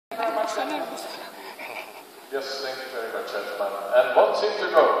Yes, thank you very much, gentlemen. And one thing to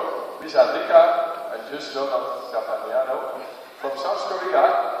go. These are Dika and Yeungnam from South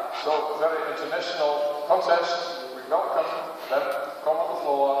Korea. So very international contest. We welcome them. Come on the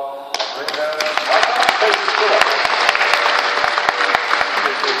floor. Bring their faces to us.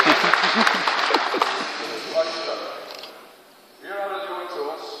 Here are the doing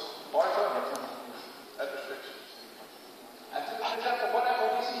tools. Pointer and restrictions. And to present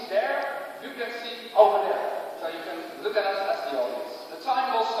whatever we see there, you can see over there. So you can look at us as the audience. The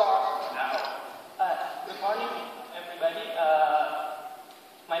time will start now. Good morning, everybody.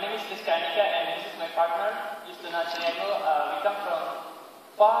 My name is Rizkanika and this is my partner, Yeungnam. We come from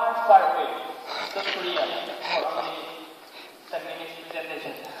far, far away, South Korea, for only 10 minutes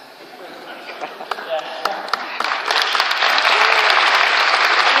presentation. Yeah.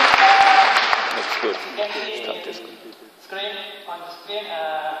 That's good. You can see on the screen,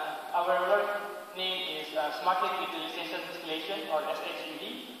 our work name is Smart Link Utilization Distillation, or SHUD.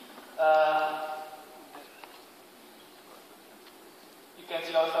 You can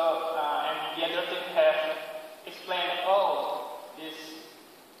see also, and the other team have explained all this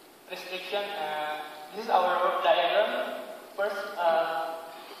restriction. This is our work diagram. First,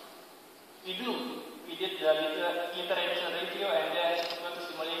 we did the literature review, and then go to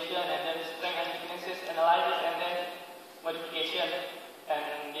simulation, and then strength and weaknesses analysis, and then modification,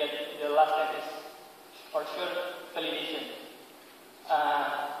 and the last step is for sure validation.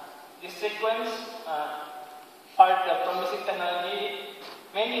 This sequence are the promising technology.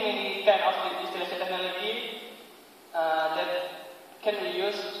 Many kind of distillation technology that can be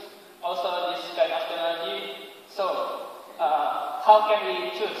used. Also, this kind of technology. So, how can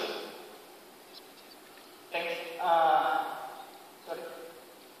we choose? Thanks. Sorry.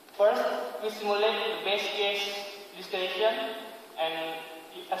 First, we simulate the base case distillation, and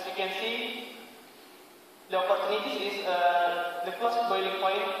as you can see, the opportunity is the close boiling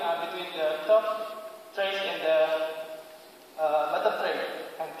point between the top trace and the bottom tray.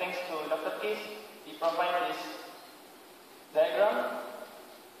 And thanks to Dr. Keith, he provided this diagram.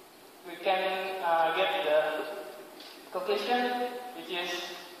 We can get the conclusion, which is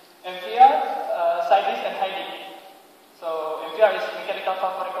MVR, side-dish, and high-dish. So MVR is mechanical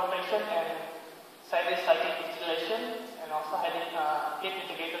vapor recompression, and side-dish cyclic distillation, and also high-dish heat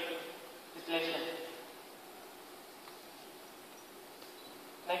integrated distillation.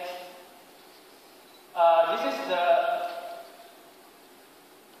 Next, this is the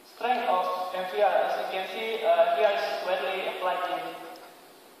strength of MVR. As you can see, MVR is widely applied in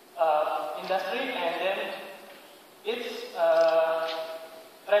industry, and then it's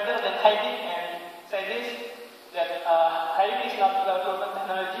rather than hiding and side-dish, that hiding is not a proven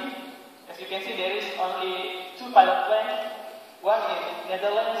technology. As you can see, there is only 2 pilot plants, one in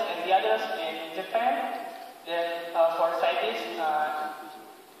Netherlands and the others in Japan. Then for side-dish,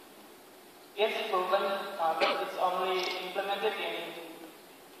 it's proven, but it's only implemented in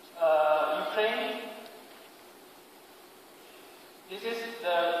Ukraine. This is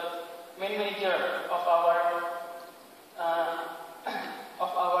the main major of our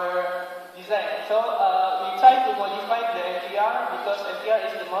design. So we try to modify the MVR because MVR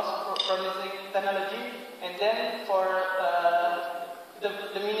is the most promising technology, and then for the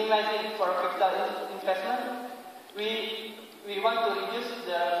minimizing for capital investment, we want to reduce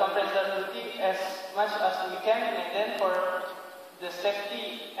the compressibility as much as we can, and then for the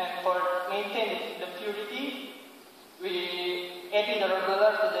safety and for maintaining the purity, we add the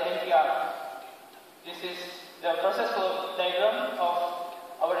regular to the MVR. This is the process flow diagram of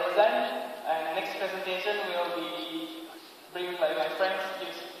our design, and next presentation will be bring by my friends.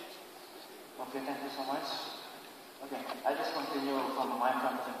 Okay, thank you so much. Okay, I just continue from my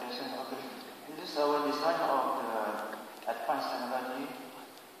presentation. Okay, this is our design of the advanced technology.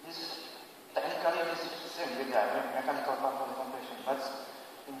 This technically is the same with the mechanical vapor recompression, but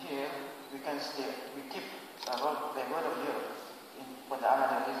in here we can keep the word of here for the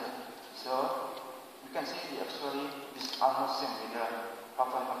another reason. So you can see actually this almost same with the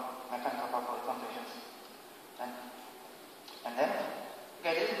mechanical vapor recompression. And then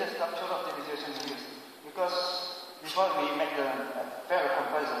okay, this is the structural optimization we use, because before we make the fair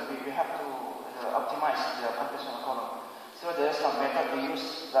comparison, we have to optimize the compression column. So there are some method we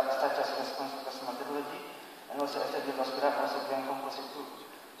use such as response methodology, and also SLD loss graph, also grain composite to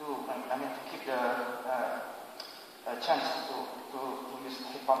keep the chance to use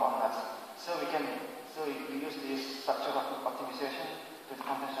heat pump on us. So we use this structural optimization to the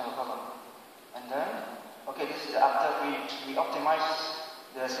conventional column. And then, okay, this is after we optimize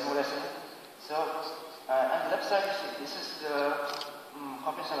the simulation. So on the left side, this is the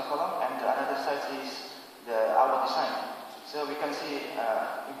conventional column, and the another side is our design. So we can see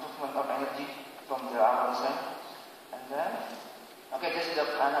improvement of energy from our design. And then, okay, this is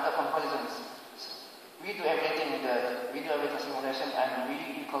another comparisons. We do everything simulation, and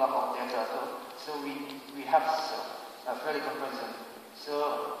we collect all data. So we have a very comparison. So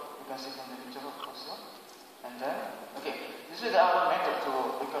you can see from the picture also. And then, okay, this is our method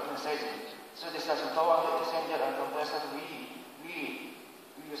to equipment staging. So this is tower, exchanger, and compressor. We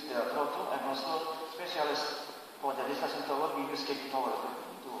use the flow tool, and also specialist for the distillation tower. We use cake tower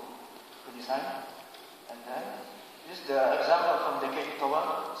to design. And then this is the example from the cake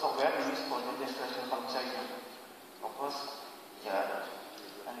tower software we use for the distillation pump sizing. Of course, yeah.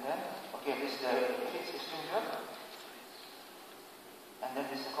 And then, okay, this is the heat exchanger. And then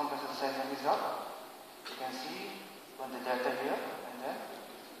this is the compressor sizing result. You can see from the data here. And then,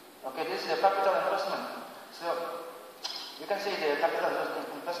 okay, this is the capital investment. So you can see the capital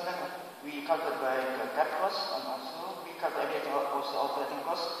investment we calculate by cap cost, and also we calculate also operating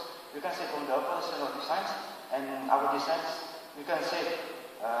cost. You can see from the operational designs and our designs, we can save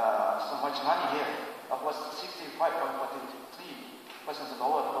so much money here. Of course, 65.43%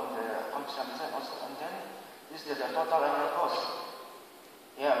 lower from the computer design also. And then this is the total annual cost.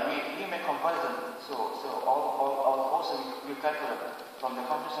 Yeah, we make comparison. So all also we calculate from the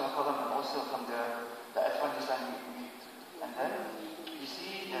conventional column and also from the advanced design and then you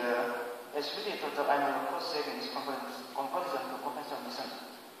see the really total annual cost savings comparison to conventional design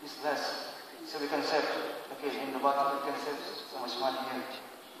is less. So we can save, okay, in the bottom we can save so much money here.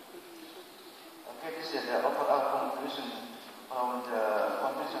 Okay, this is the overall conclusion from the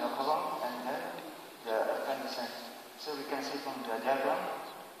conventional column and then the advanced design. So we can see from the diagram,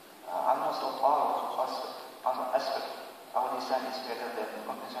 almost all aspects, our design is better than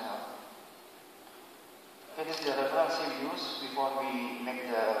conventional. Okay, this is the reference we use before we make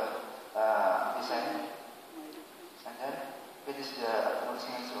the design. And then, okay, this is the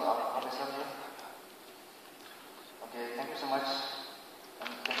acknowledgement to our professor here. Okay, thank you so much.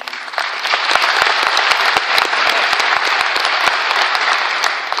 And thank you.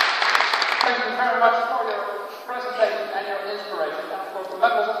 Thank you very much for your presentation and your inspiration. And for the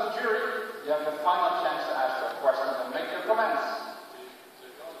members of the jury, you have the final chance to ask your questions and make your comments.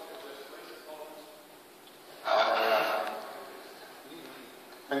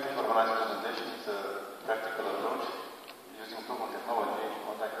 Thank you for the nice presentation. It's a practical approach using proven technology.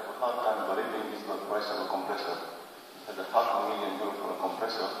 What I have a hard time believing is the price of a compressor. It's a €500,000 for a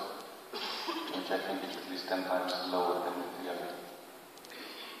compressor, which I think is at least 10 times lower than reality.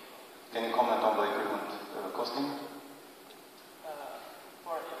 Can you comment on the equipment costing?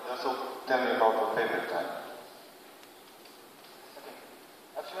 Also, tell me about the payback time. Okay.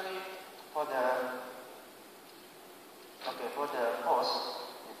 Actually, for the cost,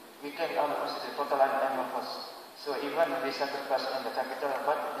 we can only consider total annual cost. So even we sacrifice in the capital,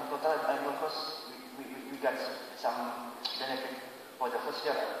 but in total annual cost, we got some benefit for the first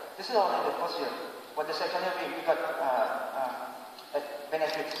year. This is only the first year. For the second year, we got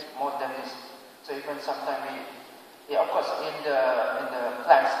benefit more than this. So even sometimes of course, in the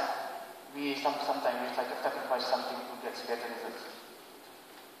plants, we sometimes we try to sacrifice something to get better results.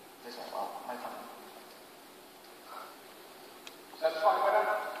 This is my comment. That's fine, madam.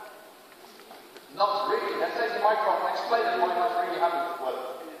 Not really. That says the microphone. Explain it why not really happy.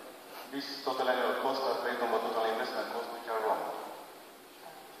 Well, these total annual costs are based on the total investment costs, which are wrong.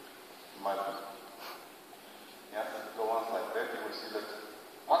 In my opinion. Yeah, if you go one slide back, you will see that.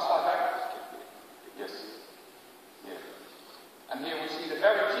 One slide back. Yes. Yeah. And here we see the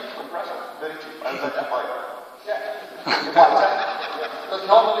very cheap compressor. Very cheap. I would like to buy it. Yeah. You buy 10. Because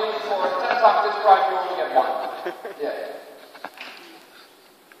normally for 10 times this price you only get one. Yeah.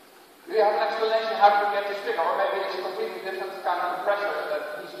 Do you have an explanation how to get this figure? Or maybe it's a completely different kind of compressor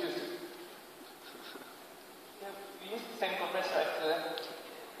that he's used to? Yeah, we use the same compressor actually.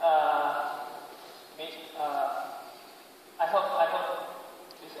 I hope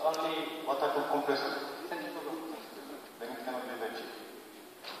it's only. What type of compressor? Centrifugal. Then it cannot be very cheap.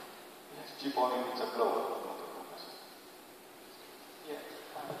 It's cheap only if it's a blower, not a compressor. Yeah.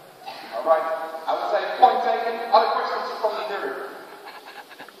 All right. I would say point taken. Other questions from the jury?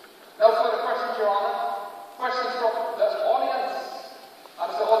 No further questions, Your Honor. Questions from the audience? How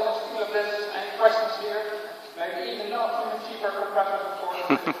does the audience feel of this? Any questions here? Maybe even not even cheaper compressors, of course,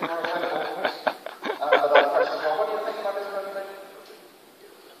 are available. But other questions. Well, what do you think about this presentation?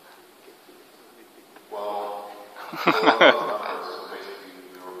 Well,